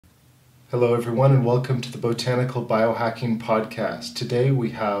Hello, everyone, and welcome to the Botanical Biohacking Podcast. Today we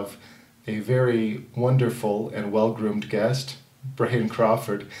have a very wonderful and well-groomed guest, Brehan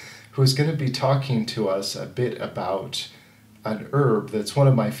Crawford, who is going to be talking to us a bit about an herb that's one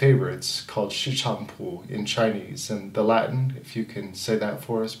of my favorites called Shi Chang Pu in Chinese. And the Latin, if you can say that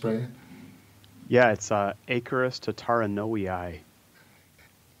for us, Brehan. Yeah, it's Acorus Rhizome.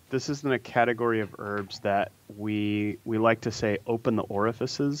 This is in a category of herbs that we like to say open the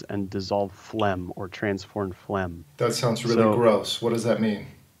orifices and dissolve phlegm or transform phlegm. That sounds really gross. What does that mean?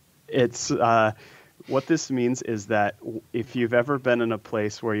 It's what this means is that if you've ever been in a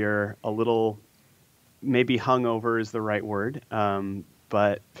place where you're a little, maybe hungover is the right word,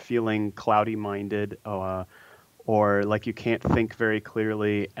 but feeling cloudy-minded, or like you can't think very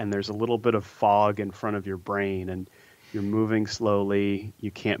clearly, and there's a little bit of fog in front of your brain, and you're moving slowly,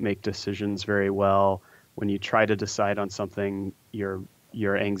 you can't make decisions very well. When you try to decide on something, your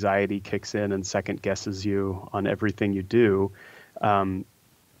anxiety kicks in and second guesses you on everything you do.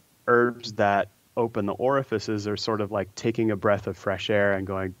 Herbs that open the orifices are sort of like taking a breath of fresh air and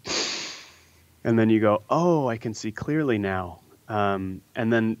going, and then you go, oh, I can see clearly now. And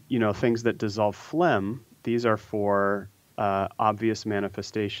then, things that dissolve phlegm, these are for obvious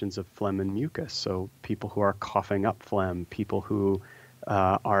manifestations of phlegm and mucus. So people who are coughing up phlegm, people who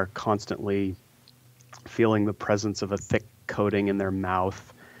are constantly feeling the presence of a thick coating in their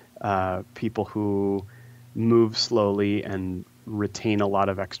mouth, people who move slowly and retain a lot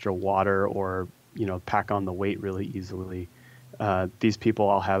of extra water or, pack on the weight really easily. These people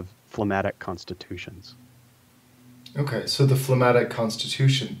all have phlegmatic constitutions. Okay, so the phlegmatic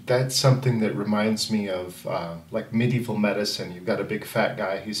constitution, that's something that reminds me of like medieval medicine. You've got a big fat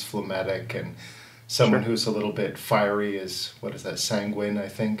guy, he's phlegmatic, and someone who's a little bit fiery is, what is that, sanguine, I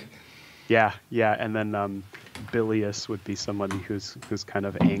think? Yeah, and then bilious would be somebody who's kind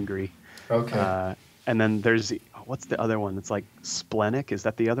of angry. Okay. And then there's, what's the other one? It's like splenic, is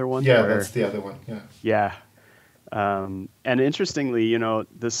that the other one? Yeah, that's the other one, yeah. Yeah. And interestingly,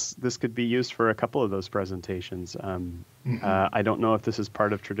 this could be used for a couple of those presentations. I don't know if this is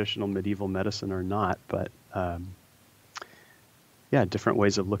part of traditional medieval medicine or not, but different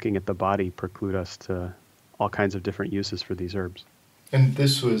ways of looking at the body preclude us to all kinds of different uses for these herbs. And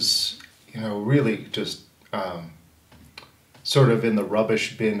this was, really just sort of in the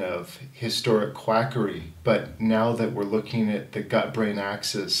rubbish bin of historic quackery. But now that we're looking at the gut-brain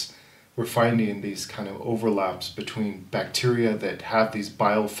axis, we're finding these kind of overlaps between bacteria that have these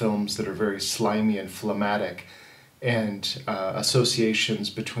biofilms that are very slimy and phlegmatic, and associations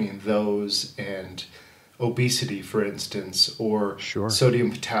between those and obesity, for instance, or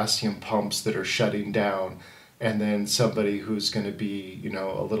sodium-potassium pumps that are shutting down, and then somebody who's going to be,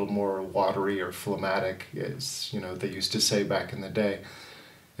 a little more watery or phlegmatic, as, they used to say back in the day.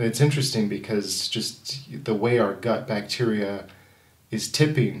 And it's interesting because just the way our gut bacteria is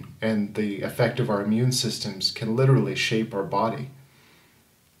tipping and the effect of our immune systems can literally shape our body.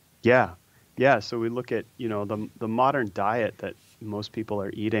 Yeah. So we look at, the modern diet that most people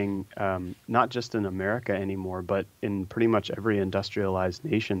are eating, not just in America anymore, but in pretty much every industrialized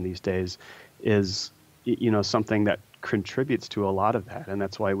nation these days is, something that contributes to a lot of that. And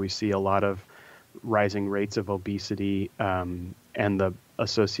that's why we see a lot of rising rates of obesity, and the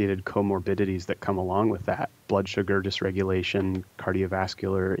associated comorbidities that come along with that: blood sugar dysregulation,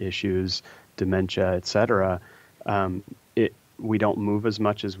 cardiovascular issues, dementia, etc. We don't move as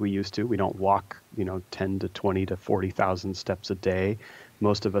much as we used to. We don't walk, 10 to 20 to 40,000 steps a day.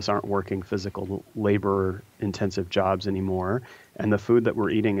 Most of us aren't working physical labor intensive jobs anymore. And the food that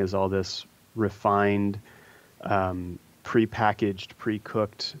we're eating is all this refined, prepackaged,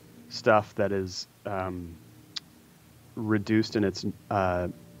 pre-cooked stuff that is reduced in its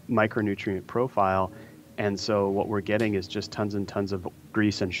micronutrient profile. And so what we're getting is just tons and tons of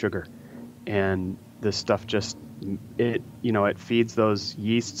grease and sugar. And this stuff just, it feeds those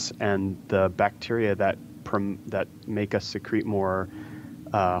yeasts and the bacteria that make us secrete more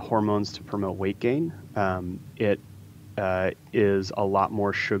hormones to promote weight gain. It is a lot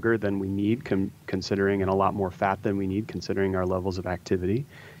more sugar than we need, considering, and a lot more fat than we need, considering our levels of activity.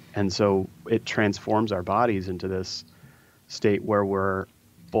 And so it transforms our bodies into this state where we're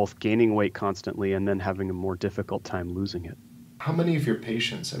both gaining weight constantly and then having a more difficult time losing it. How many of your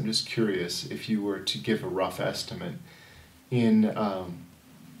patients, I'm just curious, if you were to give a rough estimate, in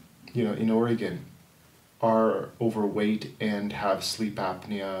Oregon, are overweight and have sleep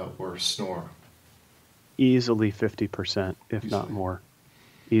apnea or snore? Easily 50%, if not more.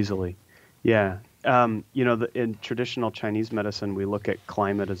 Easily. Yeah. In traditional Chinese medicine, we look at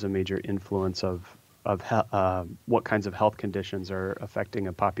climate as a major influence of what kinds of health conditions are affecting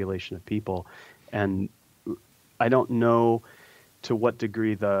a population of people. And I don't know to what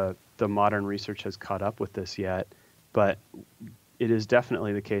degree the modern research has caught up with this yet, but it is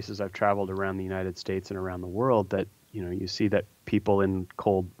definitely the case as I've traveled around the United States and around the world that, you see that people in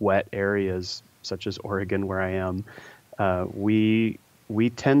cold, wet areas such as Oregon, where I am, we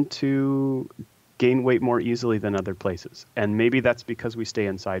tend to gain weight more easily than other places. And maybe that's because we stay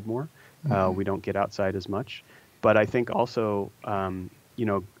inside more. We don't get outside as much. But I think also, I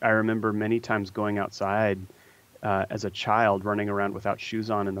remember many times going outside as a child, running around without shoes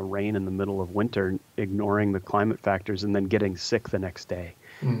on in the rain in the middle of winter, ignoring the climate factors, and then getting sick the next day.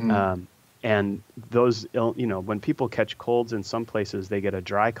 And those, when people catch colds in some places, they get a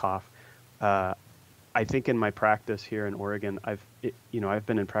dry cough. I think in my practice here in Oregon, I've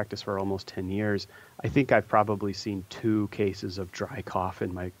been in practice for almost 10 years. I think I've probably seen 2 cases of dry cough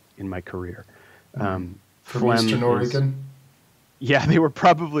in my career. From Eastern Oregon? Yeah,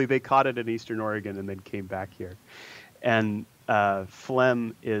 they caught it in Eastern Oregon and then came back here. And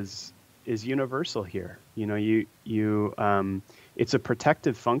phlegm is universal here. It's a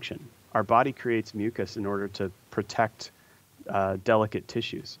protective function. Our body creates mucus in order to protect delicate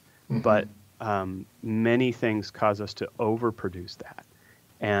tissues, but many things cause us to overproduce that.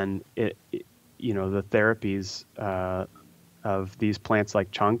 And the therapies of these plants like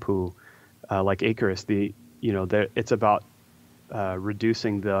Chang Pu, like Acorus, it's about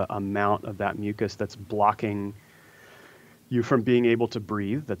reducing the amount of that mucus that's blocking you from being able to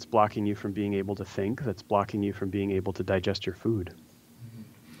breathe, that's blocking you from being able to think, that's blocking you from being able to digest your food.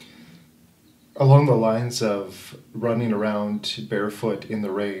 Along the lines of running around barefoot in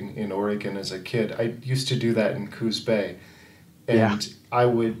the rain in Oregon as a kid, I used to do that in Coos Bay. And I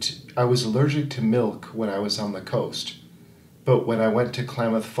was allergic to milk when I was on the coast. But when I went to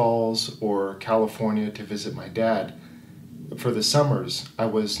Klamath Falls or California to visit my dad, for the summers, I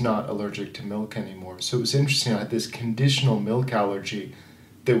was not allergic to milk anymore. So it was interesting. I had this conditional milk allergy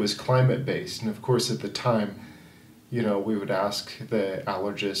that was climate-based. And of course, at the time, we would ask the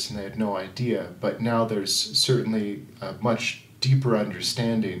allergists and they had no idea. But now there's certainly a much deeper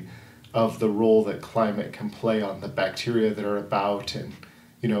understanding of the role that climate can play on the bacteria that are about. And,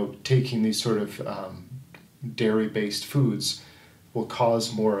 taking these sort of dairy-based foods will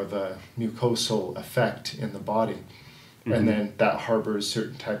cause more of a mucosal effect in the body. And then that harbors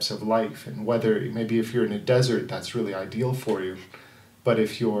certain types of life. And maybe if you're in a desert, that's really ideal for you. But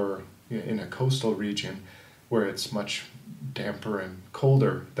if you're in a coastal region where it's much damper and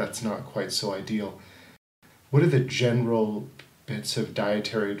colder, that's not quite so ideal. What are the general bits of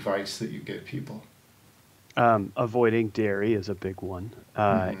dietary advice that you give people? Avoiding dairy is a big one.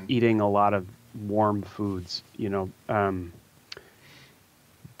 Eating a lot of warm foods.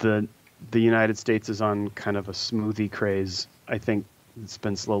 The United States is on kind of a smoothie craze. I think it's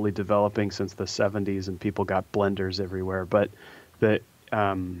been slowly developing since the 70s, and people got blenders everywhere. But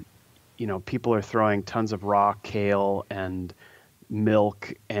people are throwing tons of raw kale and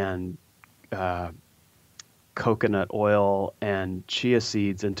milk and coconut oil and chia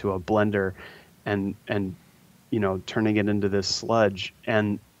seeds into a blender and turning it into this sludge.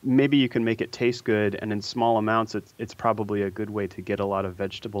 And maybe you can make it taste good, and in small amounts, it's probably a good way to get a lot of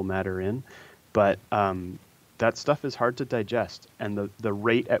vegetable matter in. But that stuff is hard to digest, and the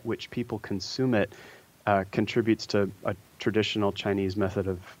rate at which people consume it contributes to a traditional Chinese method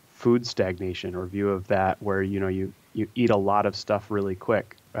of food stagnation, or view of that, where you eat a lot of stuff really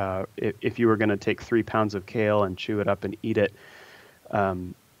quick. If you were going to take 3 pounds of kale and chew it up and eat it,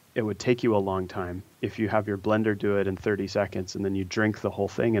 it would take you a long time. If you have your blender do it in 30 seconds and then you drink the whole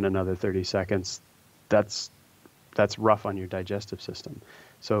thing in another 30 seconds, that's rough on your digestive system.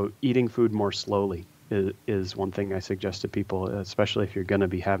 So eating food more slowly is one thing I suggest to people, especially if you're going to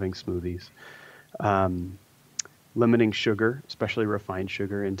be having smoothies. Limiting sugar, especially refined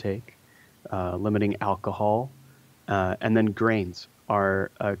sugar intake, limiting alcohol, and then grains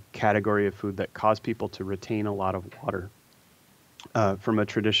are a category of food that cause people to retain a lot of water. From a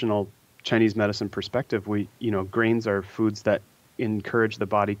traditional Chinese medicine perspective, grains are foods that encourage the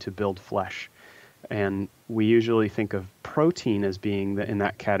body to build flesh. And we usually think of protein as being in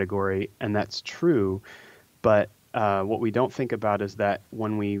that category, and that's true. But what we don't think about is that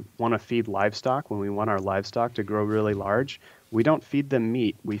when we want to feed livestock, when we want our livestock to grow really large, we don't feed them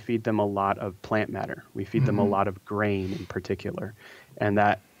meat. We feed them a lot of plant matter. We feed them a lot of grain in particular. And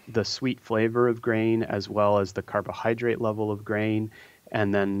that the sweet flavor of grain, as well as the carbohydrate level of grain,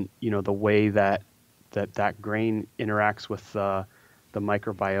 and then the way that grain interacts with the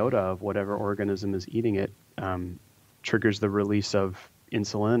microbiota of whatever organism is eating it, triggers the release of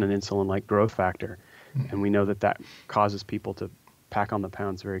insulin and insulin-like growth factor. And we know that that causes people to pack on the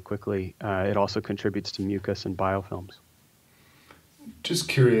pounds very quickly. It also contributes to mucus and biofilms. Just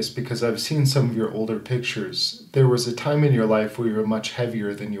curious, because I've seen some of your older pictures. There was a time in your life where you were much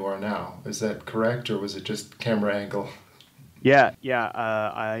heavier than you are now. Is that correct, or was it just camera angle? Yeah,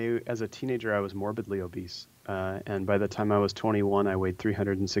 yeah. As a teenager, I was morbidly obese. And by the time I was 21, I weighed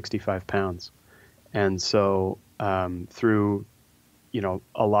 365 pounds. And so through,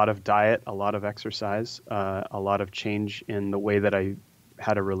 a lot of diet, a lot of exercise, a lot of change in the way that I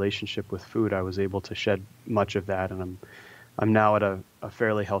had a relationship with food, I was able to shed much of that. And I'm now at a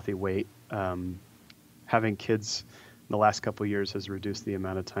fairly healthy weight. Having kids in the last couple of years has reduced the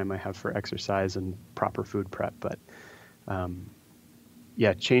amount of time I have for exercise and proper food prep. But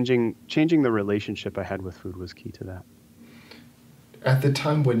yeah, changing the relationship I had with food was key to that. At the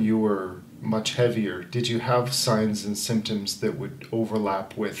time when you were much heavier, did you have signs and symptoms that would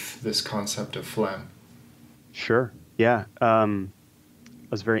overlap with this concept of phlegm? Sure. Yeah. I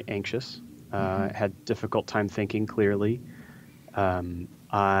was very anxious. Had difficult time thinking clearly.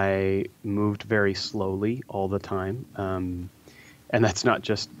 I moved very slowly all the time. And that's not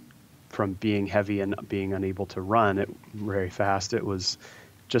just from being heavy and being unable to run it very fast. It was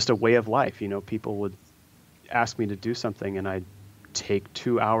just a way of life. People would ask me to do something and I'd take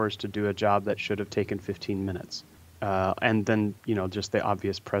 2 hours to do a job that should have taken 15 minutes. And then, just the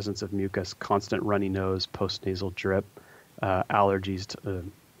obvious presence of mucus, constant runny nose, postnasal drip, allergies to,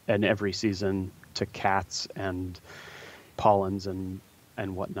 in every season to cats and pollens and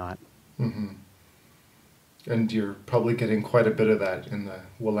whatnot. Mm-hmm. And you're probably getting quite a bit of that in the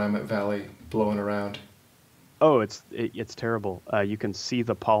Willamette Valley blowing around. Oh, it's terrible. You can see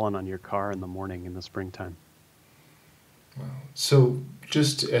the pollen on your car in the morning in the springtime. Wow. So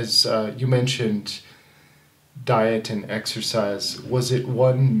just as you mentioned diet and exercise, was it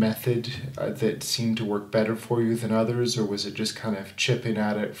one method that seemed to work better for you than others, or was it just kind of chipping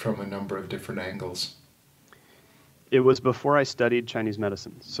at it from a number of different angles? It was before I studied Chinese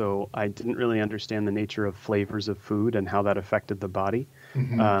medicine, so I didn't really understand the nature of flavors of food and how that affected the body.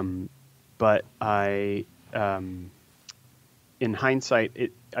 Mm-hmm. But in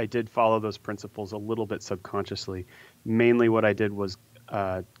hindsight, I did follow those principles a little bit subconsciously. Mainly what I did was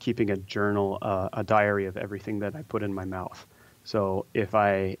keeping a journal, a diary of everything that I put in my mouth. So if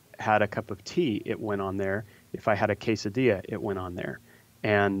I had a cup of tea, it went on there. If I had a quesadilla, it went on there.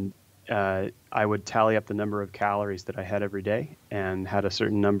 And I would tally up the number of calories that I had every day and had a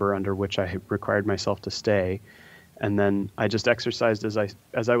certain number under which I required myself to stay. And then I just exercised as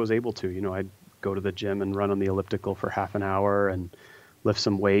I was able to. I'd go to the gym and run on the elliptical for half an hour and lift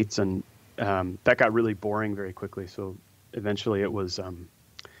some weights. And that got really boring very quickly. So eventually it was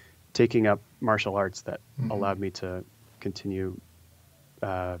taking up martial arts that allowed me to continue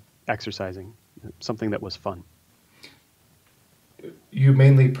exercising, something that was fun. You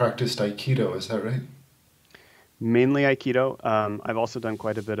mainly practiced Aikido, is that right? Mainly Aikido. I've also done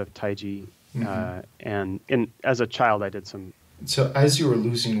quite a bit of Tai Chi. And as a child, I did some. So as you were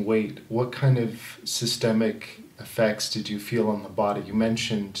losing weight, what kind of systemic effects did you feel on the body? You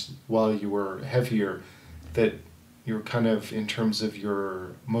mentioned while you were heavier that you were kind of, in terms of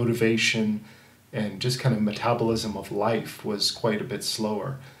your motivation and just kind of metabolism of life, was quite a bit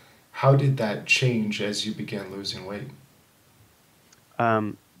slower. How did that change as you began losing weight?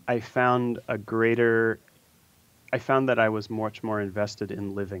 I found that I was much more invested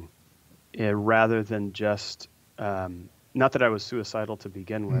in living, rather than just, not that I was suicidal to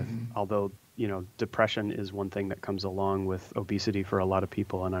begin with, although, depression is one thing that comes along with obesity for a lot of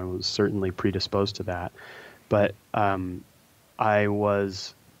people, and I was certainly predisposed to that. But while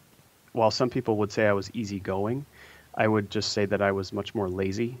some people would say I was easygoing, I would just say that I was much more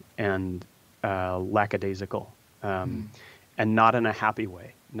lazy and lackadaisical. And not in a happy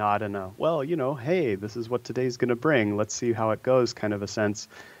way, not in a, well, hey, this is what today's going to bring. Let's see how it goes kind of a sense,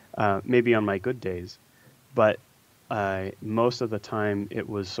 maybe on my good days. But most of the time it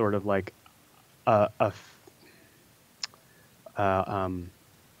was sort of like a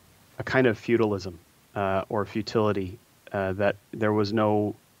kind of feudalism or futility, that there was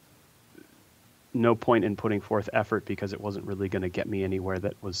no point in putting forth effort because it wasn't really going to get me anywhere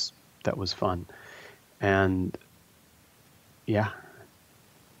that was fun. And yeah.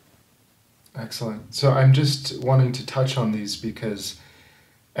 Excellent. So I'm just wanting to touch on these because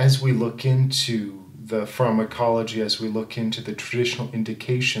as we look into the pharmacology, as we look into the traditional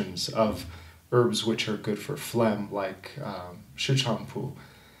indications of herbs which are good for phlegm, like Shi Chang Pu,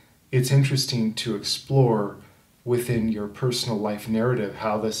 it's interesting to explore within your personal life narrative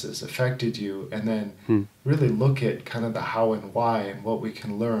how this has affected you, and then really look at kind of the how and why and what we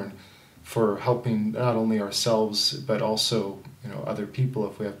can learn. for helping not only ourselves but also other people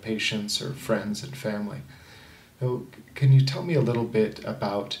if we have patients or friends and family. So can you tell me a little bit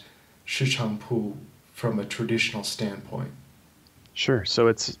about Shi Chang Pu from a traditional standpoint? Sure. So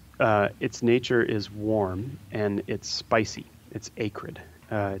its nature is warm and it's spicy. It's acrid.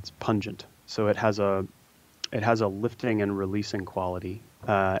 It's pungent. So it has a lifting and releasing quality.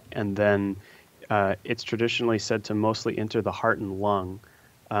 And then it's traditionally said to mostly enter the heart and lung,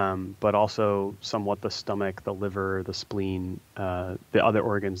 but also somewhat the stomach, the liver, the spleen, the other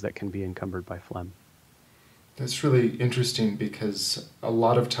organs that can be encumbered by phlegm. That's really interesting because a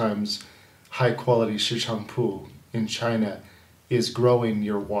lot of times high quality Shi Chang Pu in China is growing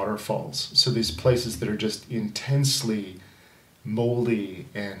near waterfalls. So these places that are just intensely moldy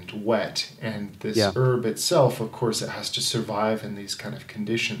and wet, and this Yeah. herb itself, of course, it has to survive in these kind of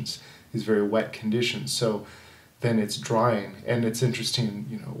conditions, these very wet conditions. So then it's drying, and it's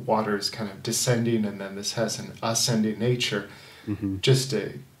interesting, water is kind of descending, and then this has an ascending nature, Mm-hmm. just to,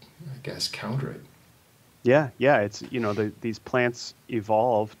 I guess, counter it. Yeah. It's, these plants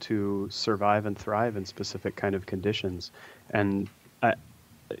evolve to survive and thrive in specific kind of conditions. And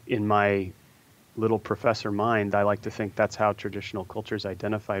in my little professor mind, I like to think that's how traditional cultures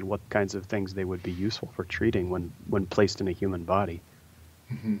identified what kinds of things they would be useful for treating when placed in a human body.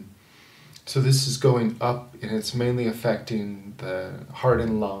 Mm-hmm. So this is going up, and it's mainly affecting the heart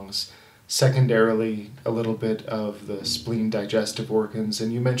and lungs, secondarily a little bit of the spleen, digestive organs,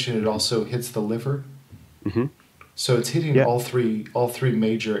 and you mentioned it also hits the liver. Mm-hmm. So it's hitting Yeah. all three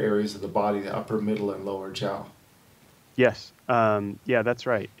major areas of the body, the upper, middle, and lower jaw. Yes. Yeah, that's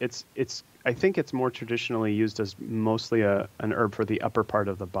right. I think it's more traditionally used as mostly an herb for the upper part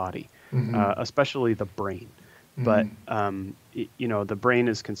of the body, Mm-hmm. especially the brain. But the brain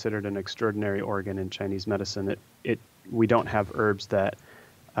is considered an extraordinary organ in Chinese medicine. We don't have herbs that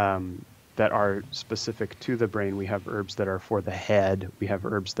are specific to the brain. We have herbs that are for the head. We have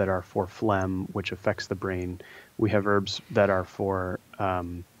herbs that are for phlegm, which affects the brain. We have herbs that are for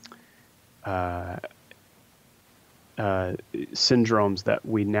syndromes that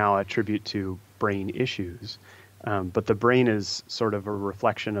we now attribute to brain issues. But the brain is sort of a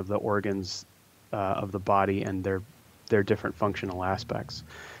reflection of the organs of the body and their different functional aspects.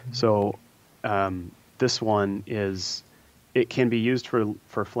 So this one it can be used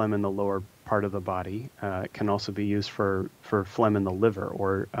for phlegm in the lower part of the body. It can also be used for phlegm in the liver,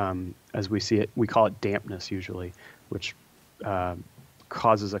 or as we see it, we call it dampness usually, which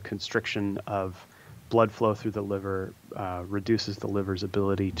causes a constriction of blood flow through the liver, reduces the liver's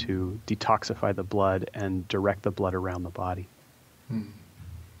ability to detoxify the blood and direct the blood around the body.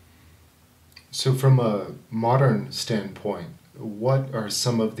 So from a modern standpoint, what are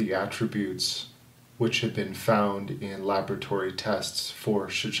some of the attributes which have been found in laboratory tests for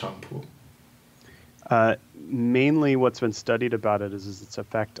Shi Chang Pu? Mainly what's been studied about it is its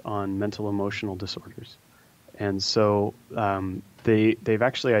effect on mental emotional disorders. And so they've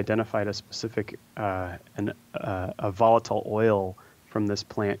actually identified a specific a volatile oil from this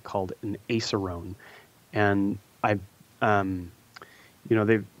plant called an acerone, and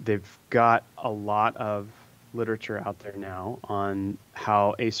they've got a lot of literature out there now on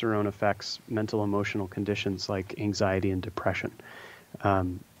how acerone affects mental emotional conditions like anxiety and depression.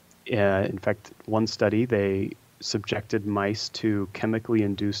 In fact, one study, they subjected mice to chemically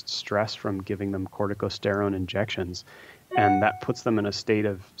induced stress from giving them corticosterone injections, and that puts them in a state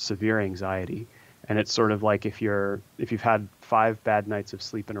of severe anxiety. And it's sort of like if you've had 5 bad nights of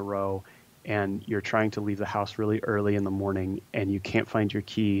sleep in a row and you're trying to leave the house really early in the morning and you can't find your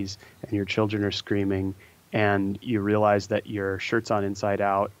keys and your children are screaming and you realize that your shirt's on inside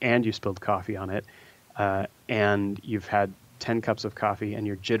out and you spilled coffee on it, and you've had 10 cups of coffee and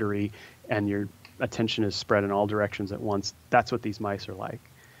you're jittery and your attention is spread in all directions at once. That's what these mice are like.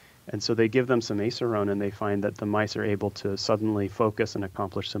 And so they give them some acerone and they find that the mice are able to suddenly focus and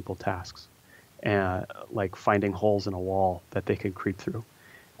accomplish simple tasks, like finding holes in a wall that they can creep through.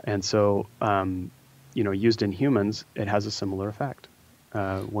 And so, used in humans, it has a similar effect.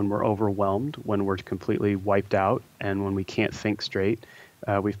 When we're overwhelmed, when we're completely wiped out, and when we can't think straight,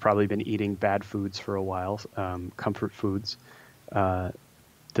 we've probably been eating bad foods for a while, comfort foods.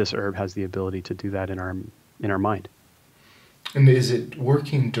 This herb has the ability to do that in our mind. And is it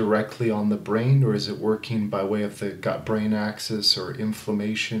working directly on the brain, or is it working by way of the gut-brain axis or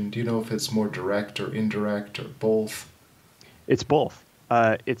inflammation? Do you know if it's more direct or indirect or both? It's both.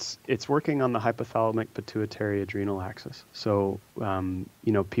 It's working on the hypothalamic pituitary adrenal axis. So,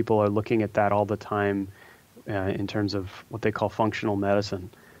 people are looking at that all the time in terms of what they call functional medicine.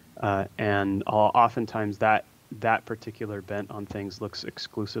 And oftentimes that that particular bent on things looks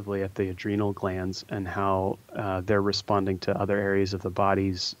exclusively at the adrenal glands and how they're responding to other areas of the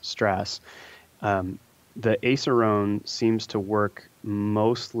body's stress. The acerone seems to work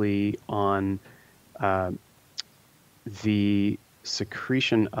mostly on the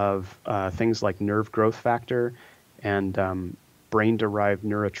secretion of things like nerve growth factor and brain-derived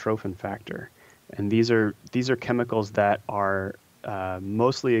neurotrophin factor. And these are chemicals that are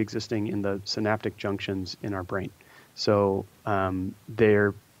mostly existing in the synaptic junctions in our brain. So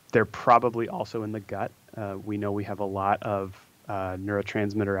they're probably also in the gut. We know we have a lot of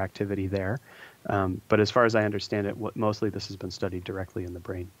neurotransmitter activity there. But as far as I understand it, mostly this has been studied directly in the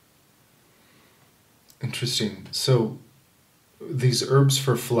brain. Interesting. So these herbs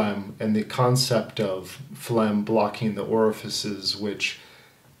for phlegm and the concept of phlegm blocking the orifices, which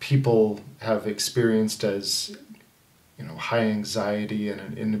people have experienced as, high anxiety and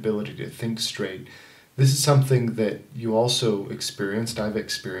an inability to think straight. This is something that you also experienced. I've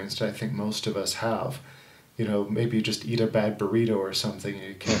experienced. I think most of us have. Maybe you just eat a bad burrito or something and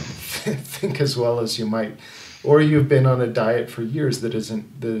you can't think as well as you might, or you've been on a diet for years that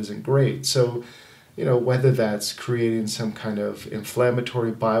isn't great. So, whether that's creating some kind of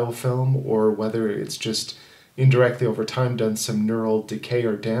inflammatory biofilm or whether it's just indirectly over time done some neural decay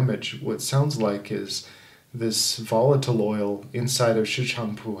or damage, what sounds like is this volatile oil inside of Shi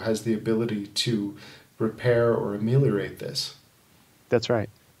Chang Pu has the ability to repair or ameliorate this. That's right.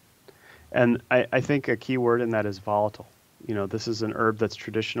 And I think a key word in that is volatile. This is an herb that's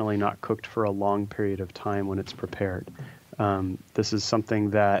traditionally not cooked for a long period of time when it's prepared. This is something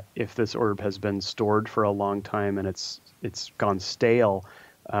that if this herb has been stored for a long time and it's gone stale,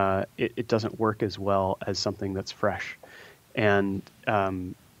 it doesn't work as well as something that's fresh. And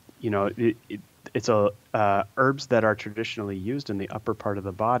it's herbs that are traditionally used in the upper part of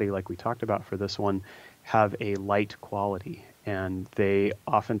the body, like we talked about for this one, have a light quality, and they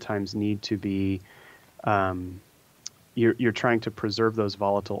oftentimes need to be. You're trying to preserve those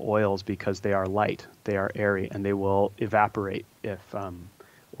volatile oils because they are light, they are airy, and they will evaporate if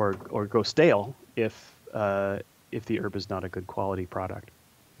or go stale if the herb is not a good quality product.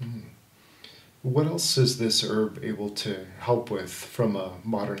 Mm. What else is this herb able to help with from a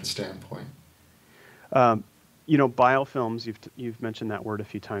modern standpoint? Biofilms, you've mentioned that word a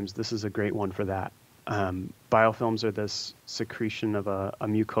few times. This is a great one for that. Biofilms are this secretion of a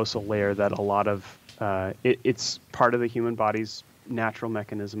mucosal layer that a lot of, it's part of the human body's natural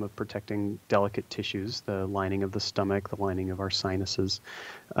mechanism of protecting delicate tissues, the lining of the stomach, the lining of our sinuses.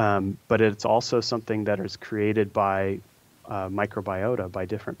 But it's also something that is created by microbiota, by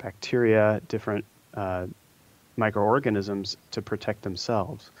different bacteria, different microorganisms to protect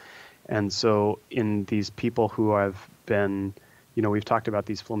themselves. And so in these people who have been, we've talked about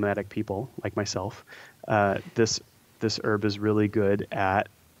these phlegmatic people like myself, this herb is really good at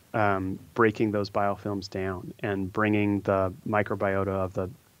breaking those biofilms down and bringing the microbiota of the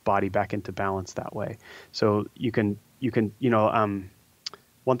body back into balance that way. So you can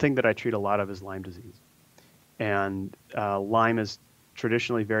one thing that I treat a lot of is Lyme disease. And Lyme is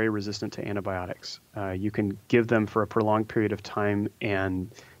traditionally very resistant to antibiotics. You can give them for a prolonged period of time and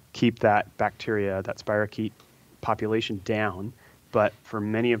keep that bacteria, that spirochete population down. But for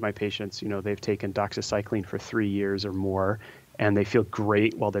many of my patients, they've taken doxycycline for 3 years or more, and they feel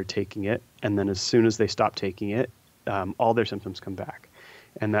great while they're taking it. And then as soon as they stop taking it, all their symptoms come back.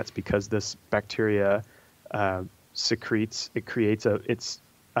 And that's because this bacteria secretes, it creates the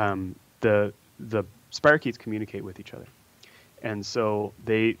spirochetes communicate with each other. And so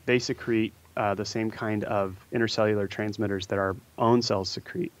they secrete the same kind of intercellular transmitters that our own cells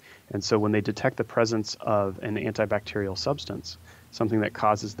secrete. And so when they detect the presence of an antibacterial substance, something that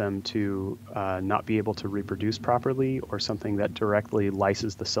causes them to not be able to reproduce properly, or something that directly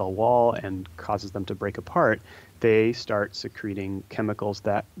lyses the cell wall and causes them to break apart, they start secreting chemicals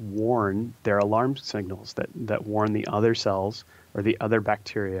that warn their alarm signals, that warn the other cells or the other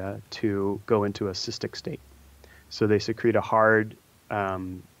bacteria to go into a cystic state. So they secrete a hard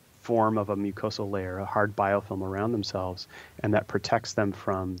form of a mucosal layer, a hard biofilm around themselves, and that protects them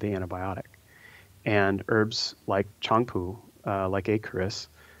from the antibiotic. And herbs like Chang Pu, like Acorus,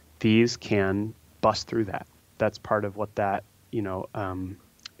 these can bust through that. That's part of what that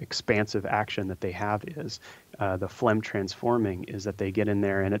expansive action that they have is. The phlegm transforming is that they get in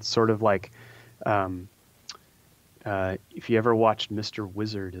there, and it's sort of like if you ever watched Mr.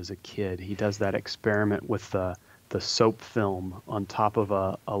 Wizard as a kid, he does that experiment with the soap film on top of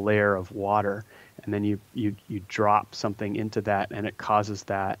a layer of water, and then you drop something into that, and it causes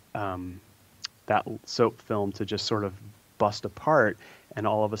that that soap film to just sort of bust apart, and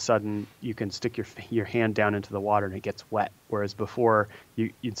all of a sudden you can stick your hand down into the water and it gets wet. Whereas before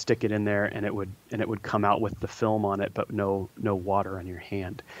you'd stick it in there and it would come out with the film on it, but no water on your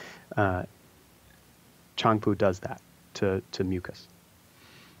hand. Chang Pu does that to mucus.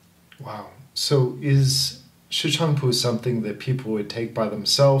 Wow. So is Shi Chang Pu something that people would take by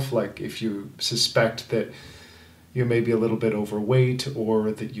themselves? Like if you suspect that you may be a little bit overweight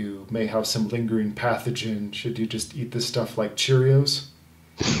or that you may have some lingering pathogen, should you just eat this stuff like Cheerios?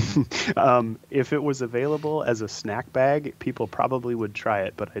 If it was available as a snack bag, people probably would try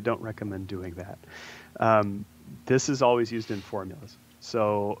it, but I don't recommend doing that. This is always used in formulas.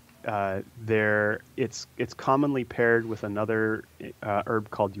 So it's commonly paired with another herb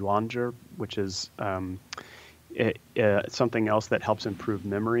called yuanzhi, which is something else that helps improve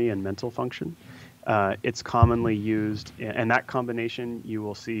memory and mental function. It's commonly used, and that combination, you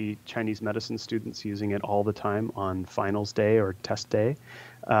will see Chinese medicine students using it all the time on finals day or test day.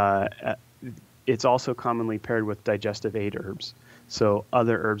 It's also commonly paired with digestive aid herbs. So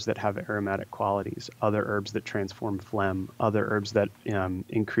other herbs that have aromatic qualities, other herbs that transform phlegm, other herbs that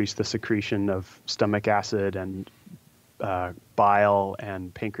increase the secretion of stomach acid and bile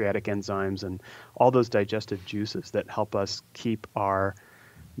and pancreatic enzymes and all those digestive juices that help us keep our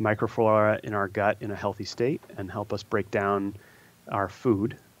microflora in our gut in a healthy state and help us break down our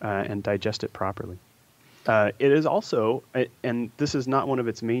food and digest it properly. It is also, and this is not one of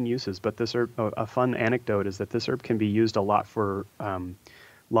its main uses, but this herb, a fun anecdote is that this herb can be used a lot for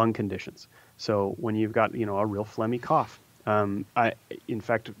lung conditions. So when you've got, a real phlegmy cough, in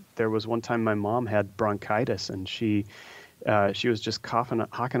fact, there was one time my mom had bronchitis and she was just hawking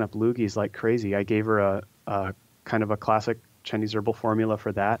up loogies like crazy. I gave her a kind of a classic Chinese herbal formula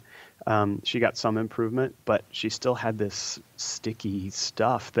for that. She got some improvement, but she still had this sticky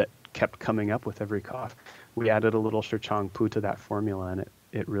stuff that kept coming up with every cough. We added a little Shi Chang Pu to that formula, and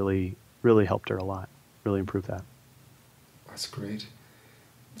it really, really helped her a lot, really improved that. That's great.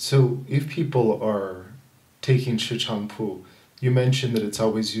 So if people are taking Shi Chang Pu, you mentioned that it's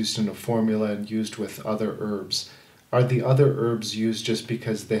always used in a formula and used with other herbs. Are the other herbs used just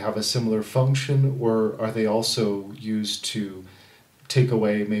because they have a similar function, or are they also used to take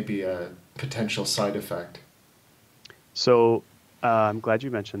away maybe a potential side effect? So I'm glad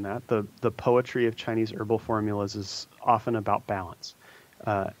you mentioned that. The poetry of Chinese herbal formulas is often about balance.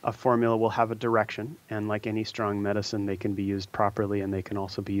 A formula will have a direction, and like any strong medicine, they can be used properly and they can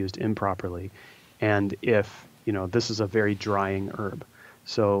also be used improperly. And if, this is a very drying herb.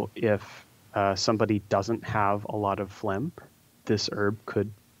 So if somebody doesn't have a lot of phlegm, this herb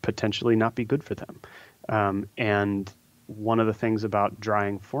could potentially not be good for them. And one of the things about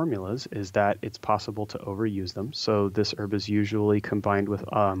drying formulas is that it's possible to overuse them. So this herb is usually combined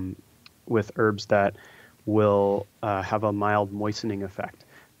with herbs that will have a mild moistening effect,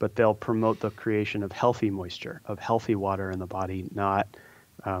 but they'll promote the creation of healthy moisture, of healthy water in the body, not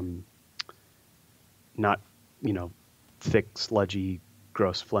thick, sludgy,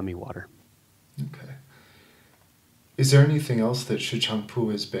 gross, phlegmy water. Okay. Is there anything else that Shi Chang Pu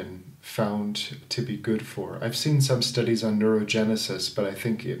has been found to be good for? I've seen some studies on neurogenesis, but I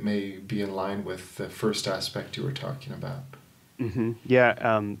think it may be in line with the first aspect you were talking about. Mm-hmm.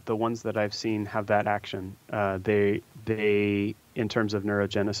 Yeah, the ones that I've seen have that action. They, in terms of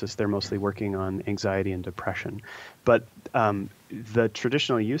neurogenesis, they're mostly working on anxiety and depression. But the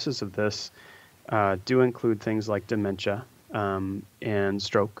traditional uses of this do include things like dementia and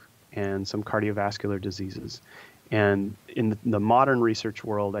stroke and some cardiovascular diseases. And in the modern research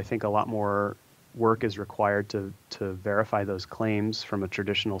world, I think a lot more work is required to verify those claims from a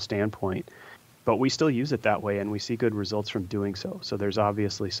traditional standpoint. But we still use it that way, and we see good results from doing so. So there's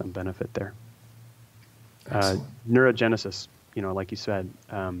obviously some benefit there. Neurogenesis, like you said,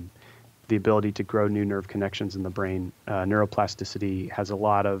 the ability to grow new nerve connections in the brain, neuroplasticity has a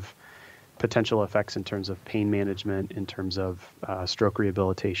lot of potential effects in terms of pain management, in terms of stroke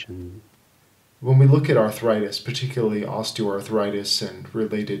rehabilitation. When we look at arthritis, particularly osteoarthritis and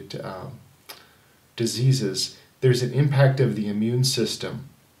related diseases, there's an impact of the immune system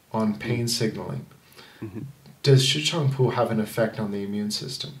on pain signaling. Mm-hmm. Does Shi Chang Pu have an effect on the immune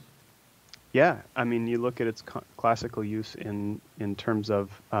system? Yeah, I mean, you look at its classical use in terms of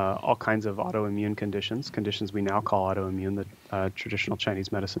all kinds of autoimmune conditions we now call autoimmune. The traditional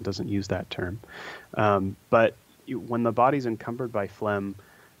Chinese medicine doesn't use that term. But when the body's encumbered by phlegm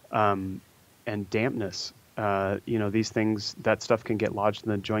and dampness, these things, that stuff can get lodged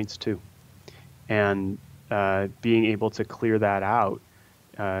in the joints too. And being able to clear that out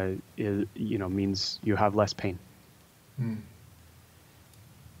means you have less pain.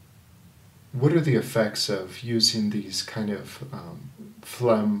 What are the effects of using these kind of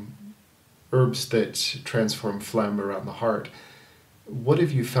phlegm herbs that transform phlegm around the heart? What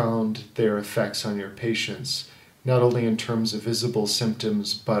have you found their effects on your patients, not only in terms of visible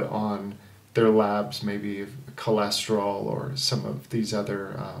symptoms, but on their labs, maybe cholesterol or some of these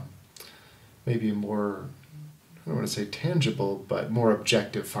other, maybe more, I don't want to say tangible, but more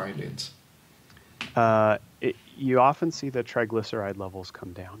objective findings? You often see the triglyceride levels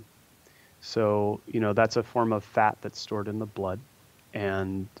come down. So, that's a form of fat that's stored in the blood.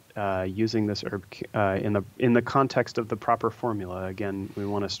 And using this herb in the context of the proper formula, again, we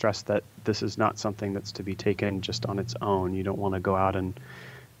want to stress that this is not something that's to be taken just on its own. You don't want to go out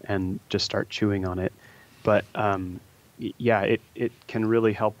and just start chewing on it. But it can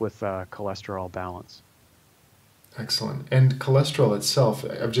really help with cholesterol balance. Excellent. And cholesterol itself,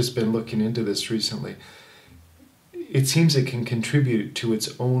 I've just been looking into this recently. It seems it can contribute to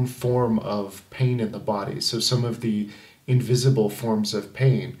its own form of pain in the body. So some of the invisible forms of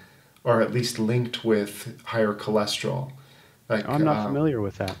pain are at least linked with higher cholesterol. Like I'm not familiar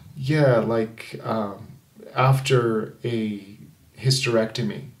with that. Yeah, like after a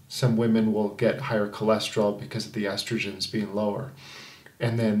hysterectomy, some women will get higher cholesterol because of the estrogens being lower.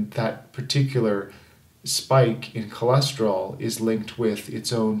 And then that particular spike in cholesterol is linked with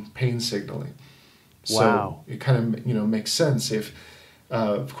its own pain signaling. Wow. So it kind of makes sense if,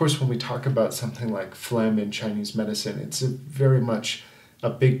 of course, when we talk about something like phlegm in Chinese medicine, it's very much a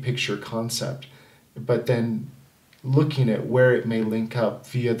big picture concept. But then looking at where it may link up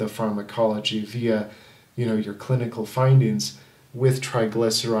via the pharmacology, via your clinical findings with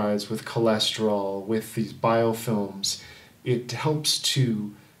triglycerides, with cholesterol, with these biofilms, it helps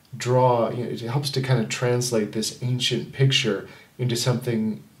to it helps to kind of translate this ancient picture into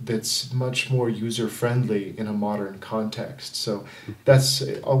something that's much more user-friendly in a modern context. So that's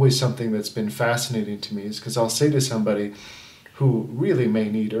always something that's been fascinating to me, is because I'll say to somebody who really may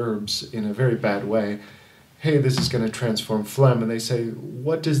need herbs in a very bad way, hey, this is going to transform phlegm. And they say,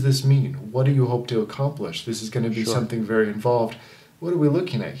 what does this mean? What do you hope to accomplish? This is going to be Sure. something very involved. What are we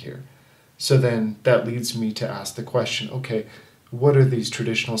looking at here? So then that leads me to ask the question, okay, what are these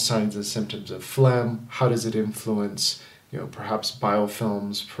traditional signs and symptoms of phlegm? How does it influence, perhaps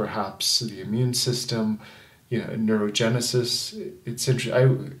biofilms, perhaps the immune system, neurogenesis? It's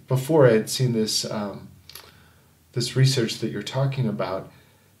interesting. Before I had seen this this research that you're talking about,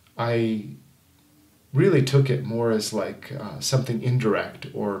 I really took it more as like something indirect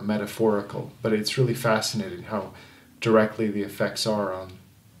or metaphorical. But it's really fascinating how directly the effects are on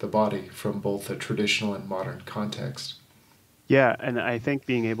the body from both a traditional and modern context. Yeah, and I think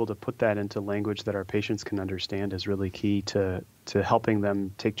being able to put that into language that our patients can understand is really key to helping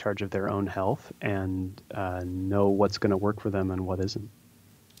them take charge of their own health and know what's going to work for them and what isn't.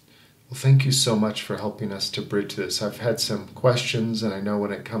 Well, thank you so much for helping us to bridge this. I've had some questions, and I know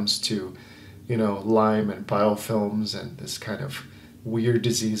when it comes to, Lyme and biofilms and this kind of weird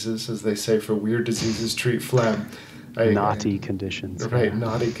diseases, as they say, for weird diseases treat phlegm. Naughty conditions. Right, Yeah.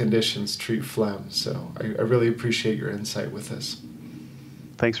 naughty conditions treat phlegm. So I really appreciate your insight with this.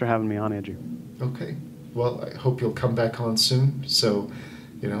 Thanks for having me on, Andrew. Okay. Well, I hope you'll come back on soon so,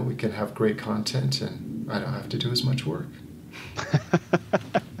 we can have great content and I don't have to do as much work.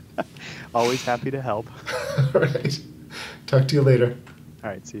 Always happy to help. All right. Talk to you later. All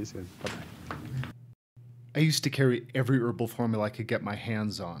right, see you soon. Bye-bye. I used to carry every herbal formula I could get my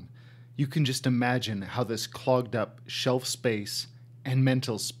hands on. You can just imagine how this clogged up shelf space and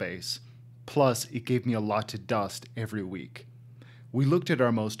mental space. Plus, it gave me a lot to dust every week. We looked at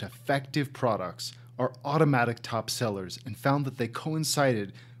our most effective products, our automatic top sellers, and found that they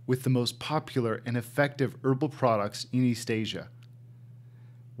coincided with the most popular and effective herbal products in East Asia.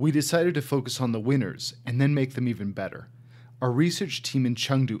 We decided to focus on the winners and then make them even better. Our research team in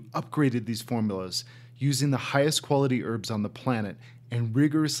Chengdu upgraded these formulas using the highest quality herbs on the planet and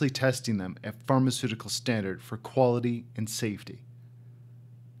rigorously testing them at pharmaceutical standard for quality and safety.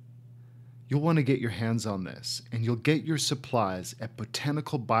 You'll want to get your hands on this, and you'll get your supplies at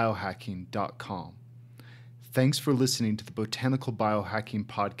botanicalbiohacking.com. Thanks for listening to the Botanical Biohacking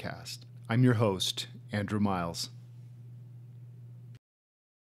Podcast. I'm your host, Andrew Miles.